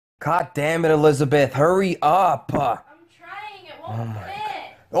God damn it, Elizabeth, hurry up. I'm trying, it won't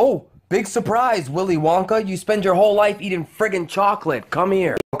fit. Oh, big surprise, Willy Wonka. You spend your whole life eating friggin' chocolate. Come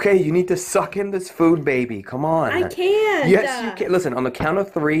here. Okay, you need to suck in this food, baby. Come on. I can't. Yes, you can. Listen, on the count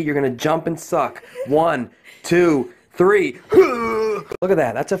of 3, you're gonna jump and suck. 1, 2, 3. Look at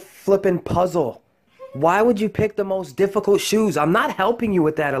that. That's a flippin' puzzle. Why would you pick the most difficult shoes? I'm not helping you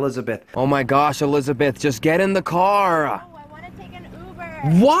with that, Elizabeth. Oh my gosh, Elizabeth, just get in the car. Oh, I want to take an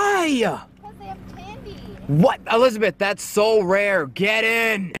Uber. Why? Because they have candy. What? Elizabeth, that's so rare. Get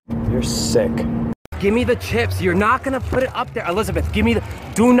in. You're sick. Give me the chips. You're not gonna put it up there. Elizabeth, give me the...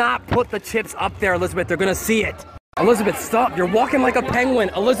 Do not put the chips up there, Elizabeth. They're gonna see it. Elizabeth, stop. You're walking like a penguin.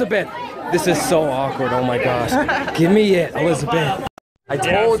 Elizabeth. This is so awkward. Oh my gosh. Give me it, Elizabeth. I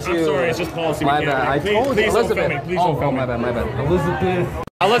told you. I'm sorry, it's just policy. My bad. I told you, Elizabeth. Oh, my bad. Elizabeth.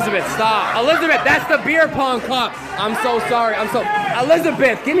 Elizabeth, stop. Elizabeth, that's the beer pong cup. I'm so sorry.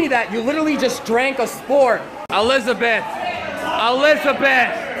 Elizabeth, give me that. You literally just drank a sport. Elizabeth,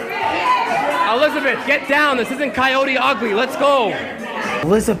 get down. This isn't Coyote Ugly. Let's go.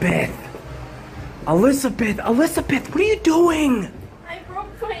 Elizabeth, what are you doing? I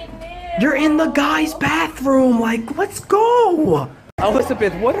broke my nail. You're in the guy's bathroom. Like, let's go.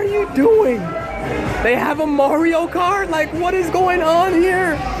 Elizabeth, what are you doing? They have a Mario Kart? Like, what is going on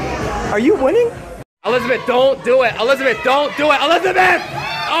here? Are you winning? Elizabeth, don't do it. Elizabeth, don't do it. Elizabeth!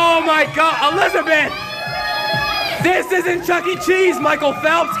 Oh my God, Elizabeth! This isn't Chuck E. Cheese, Michael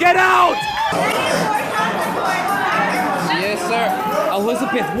Phelps. Get out! Yes, sir.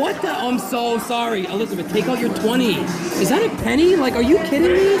 Elizabeth, what the? I'm so sorry. Elizabeth, take out your 20. Is that a penny? Like, are you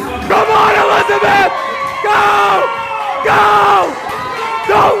kidding me? Come on, Elizabeth! Go! Go!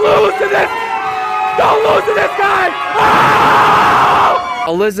 Don't lose to this! Don't lose to this guy!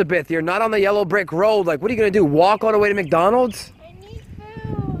 Oh! Elizabeth, you're not on the yellow brick road. Like, what are you gonna do? Walk all the way to McDonald's? I need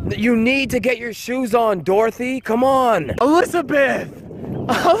food. You need to get your shoes on, Dorothy. Come on. Elizabeth!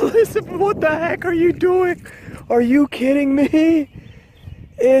 Elizabeth, what the heck are you doing? Are you kidding me?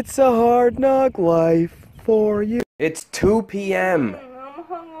 It's a hard knock life for you. It's 2 p.m. I'm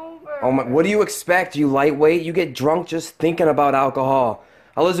hungover. Oh my, what do you expect, you lightweight? You get drunk just thinking about alcohol.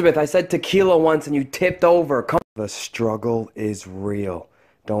 Elizabeth, I said tequila once and you tipped over. Come. The struggle is real.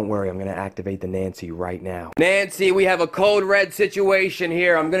 Don't worry, I'm gonna activate the Nancy right now. Nancy, we have a code red situation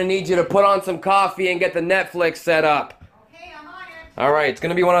here. I'm gonna need you to put on some coffee and get the Netflix set up. Okay, I'm on it. Alright, it's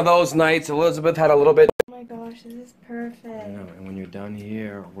gonna be one of those nights. Elizabeth had a little bit. Oh my gosh, this is perfect. I know, and when you're done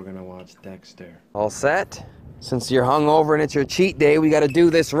here, we're gonna watch Dexter. All set? Since you're hungover and it's your cheat day, we gotta do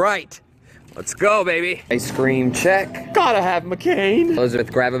this right. Let's go, baby. Ice cream check. Gotta have McCain.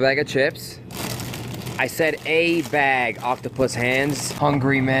 Elizabeth, grab a bag of chips. I said a bag, octopus hands.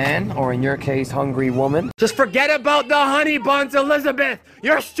 Hungry man, or in your case, hungry woman. Just forget about the honey buns, Elizabeth.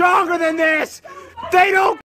 You're stronger than this. They don't